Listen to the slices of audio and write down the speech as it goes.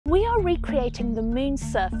We are recreating the moon's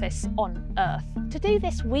surface on Earth. To do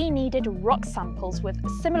this, we needed rock samples with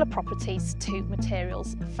similar properties to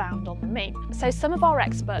materials found on the moon. So some of our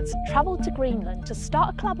experts travelled to Greenland to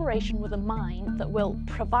start a collaboration with a mine that will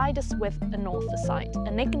provide us with anorthosite,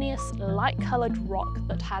 an igneous, light-coloured rock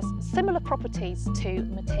that has similar properties to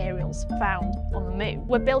materials found on the moon.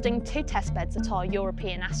 We're building 2 testbeds at our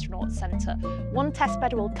European Astronaut Centre. One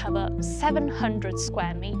testbed will cover 700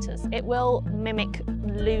 square metres. It will mimic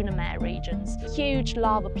lunar regions, huge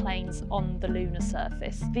lava plains on the lunar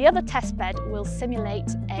surface. The other testbed will simulate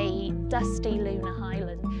a dusty lunar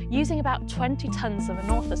highland using about 20 tonnes of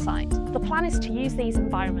anorthosite. The plan is to use these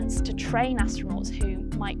environments to train astronauts who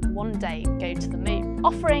might one day go to the moon,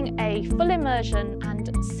 offering a full immersion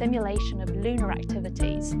and simulation of lunar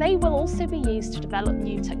activities. They will also be used to develop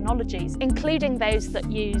new technologies, including those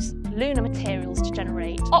that use lunar materials to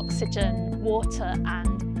generate oxygen, water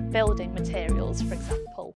and building materials, for example.